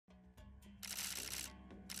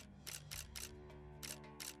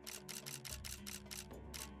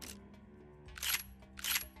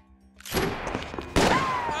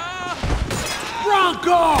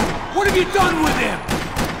Bronco! What have you done with him?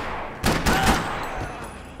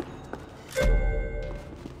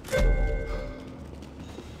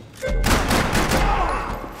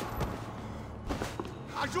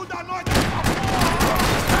 Ajuda nós nessa porra!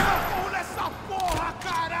 Porra nessa porra,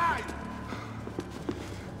 caralho!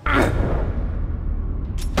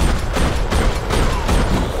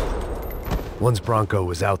 Once Bronco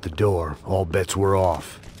was out the door, all bets were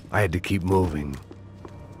off. I had to keep moving.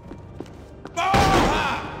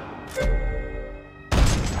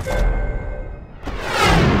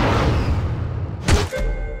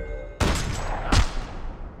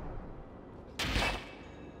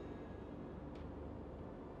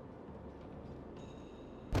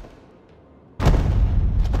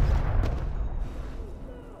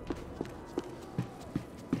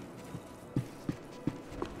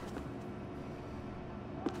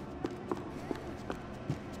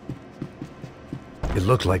 It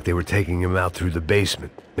looked like they were taking him out through the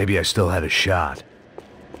basement. Maybe I still had a shot.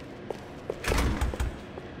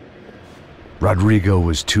 Rodrigo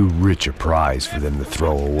was too rich a prize for them to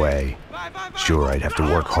throw away. Sure, I'd have to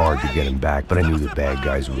work hard to get him back, but I knew the bad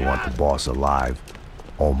guys would want the boss alive.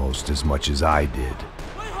 Almost as much as I did.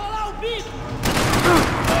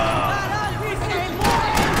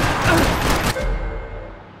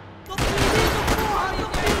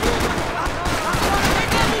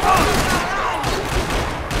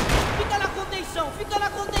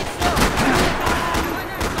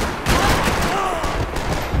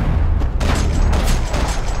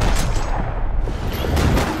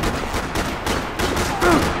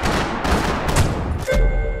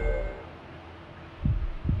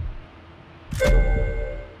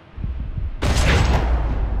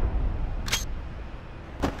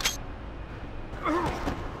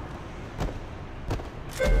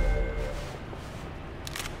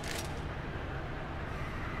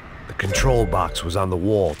 The control box was on the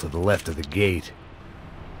wall to the left of the gate.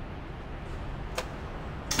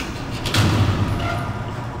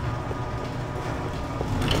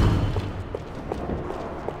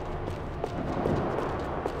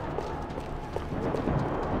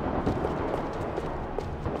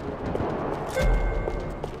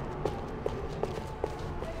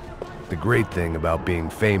 The great thing about being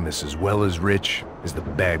famous as well as rich is the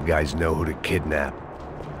bad guys know who to kidnap.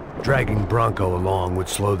 Dragging Bronco along would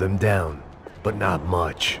slow them down, but not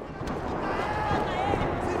much.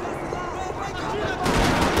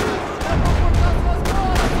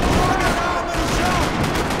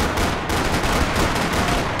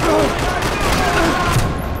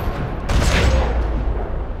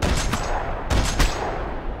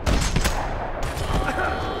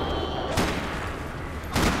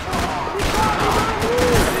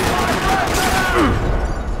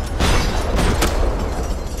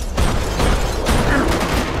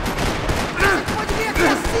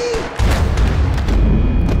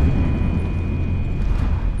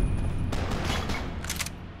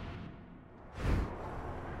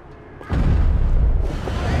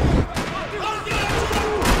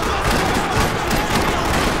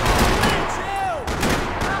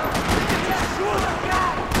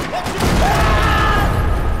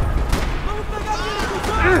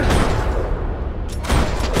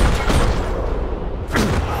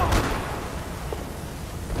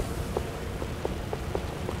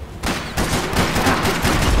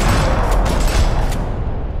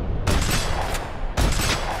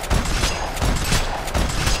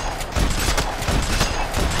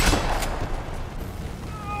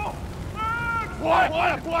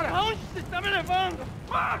 Bora! Aonde você está me levando?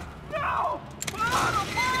 Não! Para!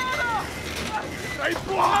 Aí,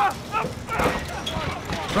 porra!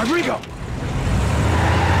 Rodrigo!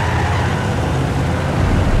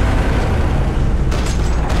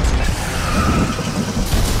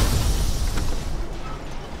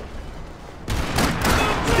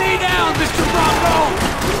 Stay down, Mr. Bronco!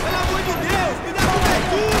 Pelo amor de Deus, me dá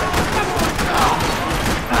cobertura!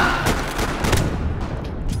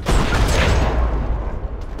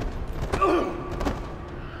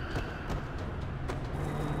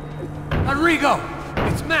 Rodrigo!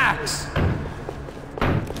 It's Max!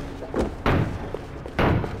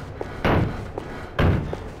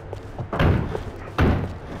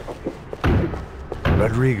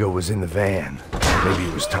 Rodrigo was in the van. Maybe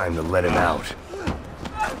it was time to let him out.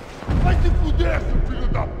 Vai se fuder, seu filho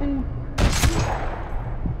da puta!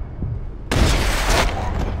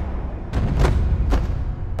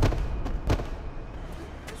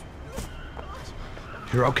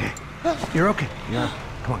 You're okay. You're okay. Yeah.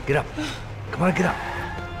 Come on, get up. Come on, get up.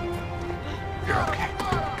 You're okay.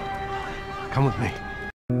 Come with me.